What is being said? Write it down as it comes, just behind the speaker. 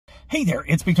Hey there,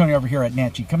 it's Big Tony over here at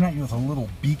Nat G, coming at you with a little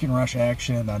Beacon Rush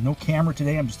action. No camera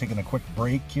today, I'm just taking a quick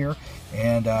break here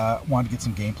and wanted to get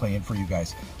some gameplay in for you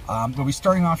guys. We'll be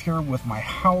starting off here with my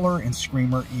Howler and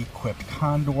Screamer equipped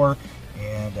Condor,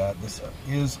 and this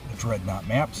is the Dreadnought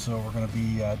map, so we're going to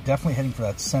be definitely heading for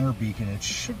that center beacon. It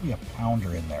should be a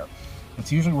pounder in there.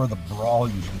 It's usually where the brawl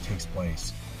usually takes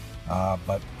place,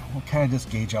 but we'll kind of just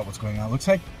gauge out what's going on.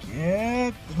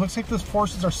 It looks like the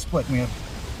forces are split. We have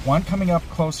one coming up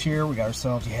close here. We got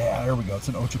ourselves, yeah, there we go. It's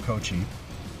an Ochokochi.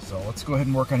 So let's go ahead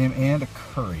and work on him, and a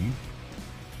Curry.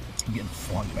 I'm getting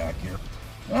flung back here.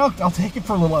 Well, I'll take it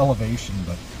for a little elevation,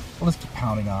 but we'll just keep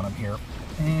pounding on him here.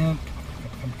 And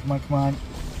come on.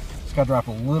 Just gotta drop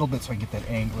a little bit so I can get that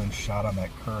angling shot on that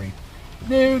Curry.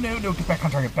 No, get back on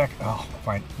target, back. Oh,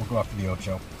 fine, we'll go after the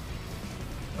Ocho.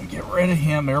 And get rid of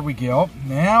him, there we go.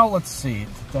 Now, let's see, did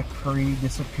that Curry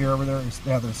disappear over there?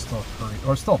 Yeah, there's still a Curry,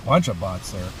 or still a bunch of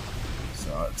bots there.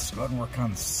 So let's go ahead and work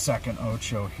on the second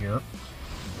Ocho here.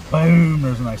 Boom,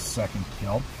 there's a nice second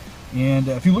kill. And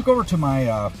if you look over to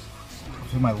my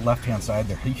left-hand side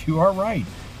there, you are right.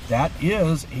 That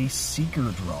is a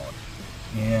Seeker drone.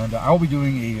 And I'll be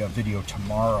doing a video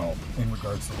tomorrow in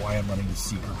regards to why I'm running the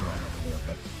Seeker drone over there.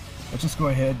 But let's just go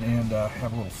ahead and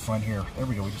have a little fun here. There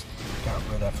we go. We just got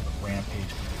rid of that for the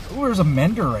rampage. Ooh, there's a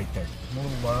Mender right there. A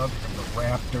little love from the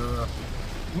Raptor.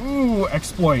 Ooh,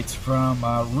 exploits from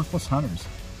Ruthless Hunters.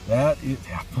 That is,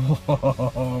 we're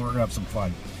gonna have some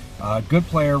fun. Good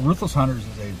player. Ruthless Hunters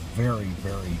is a very,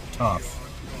 very tough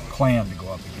clan to go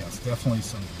up against. Definitely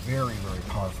some very, very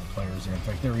powerful players there. In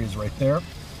fact, there he is right there.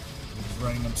 He's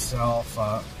running himself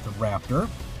the Raptor.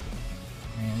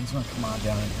 And he's going to come on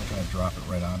down and he's going to drop it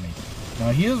right on me. Now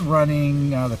he is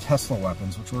running the Tesla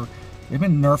weapons, which they've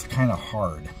been nerfed kind of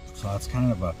hard. So it's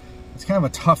kind of a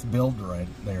tough build right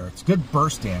there. It's good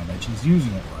burst damage. He's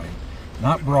using it right,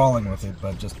 not brawling with it,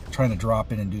 but just trying to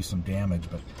drop in and do some damage.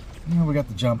 But you know, we got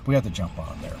the jump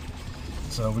on there.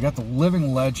 So we got the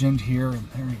Living Legend here, and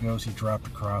there he goes. He dropped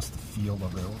across the field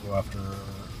over there. We'll go after.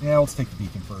 Yeah, let's take the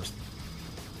beacon first.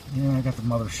 Yeah, I got the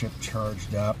mothership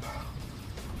charged up.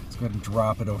 Let's go ahead and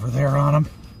drop it over there on him.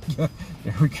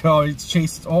 There we go. It's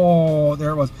chased. Oh,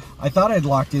 there it was. I thought I'd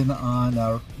locked in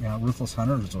on Ruthless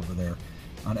Hunters over there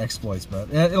on exploits,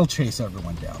 but it'll chase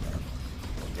everyone down there.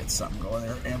 We'll get something going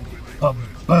there, and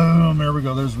boom, there we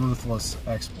go. There's Ruthless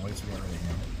exploits. We got rid of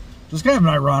him. Just kind of an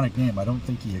ironic name. I don't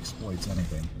think he exploits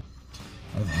anything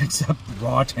except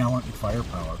raw talent and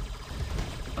firepower.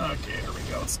 Okay, here we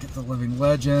go. Let's get the Living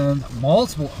Legend.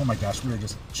 Multiple. Oh my gosh, we are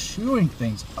just chewing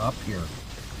things up here.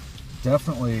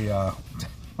 Definitely,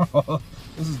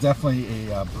 this is definitely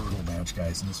a brutal match,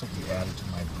 guys, and this will be added to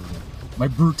my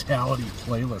brutality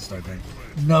playlist, I think.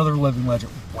 Another Living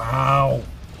Legend. Wow.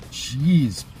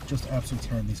 Jeez. Just absolutely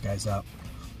tearing these guys up.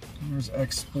 And there's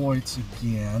exploits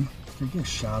again. Can we get a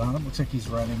shot on him? Looks like he's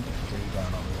running way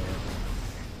down over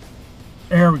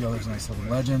there. There we go. There's a nice Living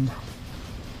Legend.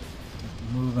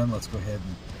 Moving. Let's go ahead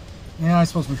and, yeah, I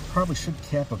suppose we probably should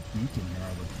cap a beacon here, I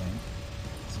would think.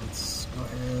 So let's go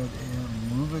ahead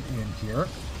and move it in here.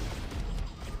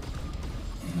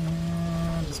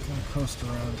 And just kind of coast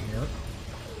around here.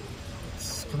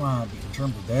 Come on, beacon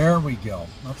terminal. There we go.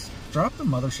 Let's drop the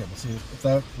mothership. Let's see if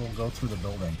that will go through the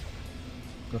building.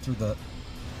 Go through the,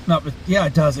 no, but yeah,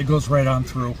 it does. It goes right on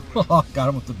through. Got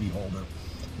him with the beholder.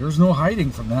 There's no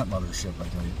hiding from that mothership, I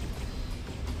tell you.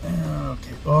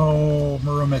 Okay. Oh,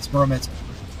 Muromits.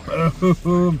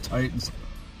 Boom, Titans.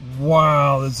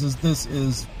 Wow, this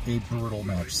is a brutal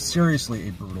match. Seriously,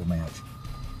 a brutal match.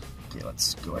 Okay,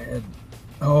 let's go ahead.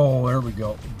 Oh, there we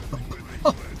go.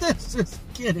 Oh, this is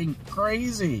getting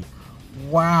crazy.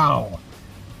 Wow.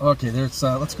 Okay, there's.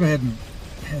 Let's go ahead and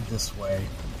head this way.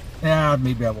 Yeah,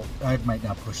 maybe I might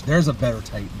not push. There's a better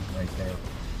Titan right there.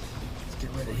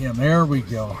 Get rid of him. There we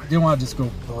go. Didn't want to just go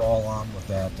brawl on with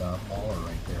that Howler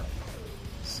right there.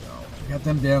 So we got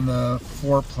them down to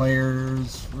 4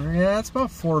 players. Yeah, it's about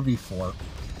 4v4.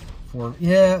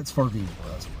 Yeah, it's 4v4.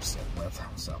 That's what we're sitting with.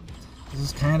 So this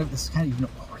is kind of even.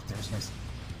 Oh, right there's nice.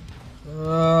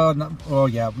 Oh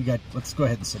yeah, we got. Let's go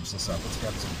ahead and cinch this up. Let's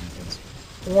grab some beacons.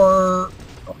 Or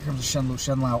oh, here comes a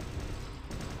Shenlao.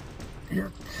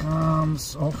 Here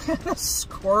comes a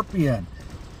Scorpion.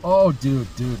 Oh, dude.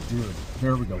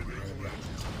 There we go.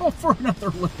 Oh, for another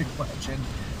Living Legend.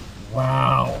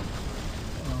 Wow.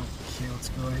 Okay, let's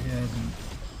go ahead and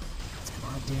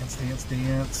come on,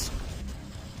 dance.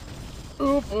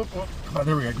 Oop. Come on,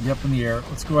 there we go. Get up in the air.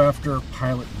 Let's go after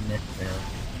Pilot Nick there.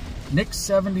 Nick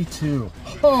 72.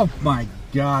 Oh my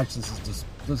gosh, this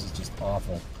is just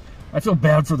awful. I feel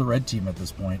bad for the red team at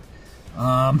this point.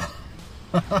 Well,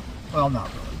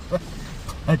 not really.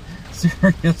 But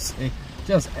Seriously,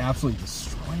 just absolutely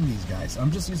destroying these guys.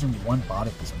 I'm just using one bot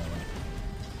at this moment.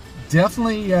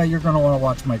 Definitely, you're going to want to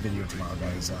watch my video tomorrow,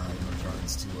 guys, in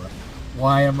regards to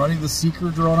why I'm running the Seeker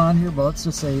drone on here. But let's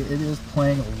just say it is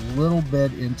playing a little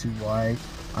bit into why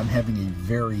I'm having a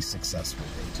very successful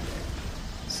day today.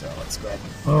 So let's go ahead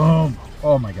and boom.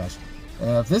 Oh my gosh.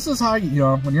 If this is how, you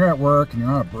know, when you're at work and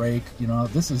you're on a break, you know,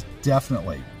 this is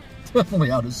definitely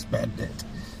how to spend it.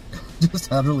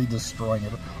 Just utterly destroying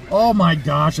it. Oh my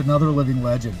gosh, another living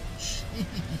legend.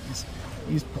 Jeez.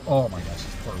 Oh my gosh,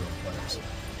 these poor real players.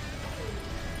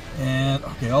 And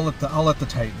okay, I'll let the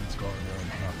Titans go over there and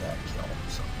have that kill.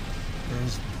 So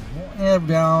there's one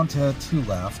down to 2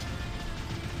 left.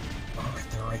 Oh,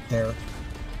 right there.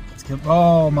 Let's get.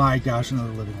 Oh my gosh,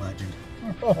 another living legend.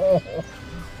 Oh,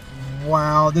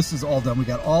 wow, this is all done. We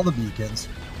got all the beacons.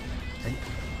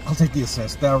 I'll take the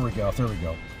assist. There we go. There we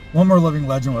go. One more living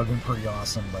legend would have been pretty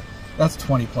awesome, but that's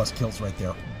 20 plus kills right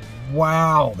there.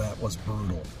 Wow, that was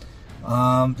brutal.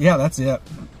 Yeah, that's it.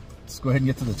 Let's go ahead and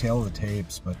get to the tail of the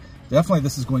tapes, but definitely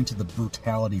this is going to the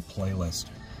brutality playlist.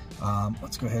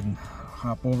 Let's go ahead and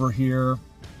hop over here.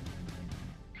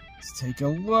 Let's take a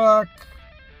look.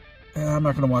 I'm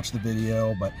not going to watch the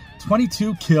video, but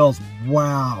 22 kills.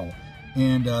 Wow.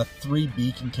 And 3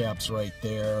 beacon caps right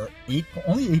there.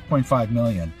 Only 8.5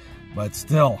 million, but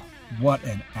still, what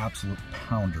an absolute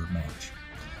pounder match.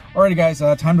 Alrighty guys,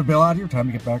 time to bail out here, time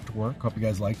to get back to work. Hope you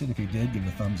guys liked it. If you did, give it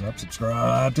a thumbs up,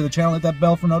 subscribe to the channel, hit that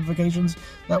bell for notifications.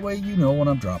 That way you know when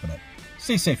I'm dropping it.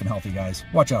 Stay safe and healthy, guys.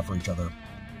 Watch out for each other.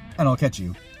 And I'll catch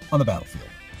you on the battlefield.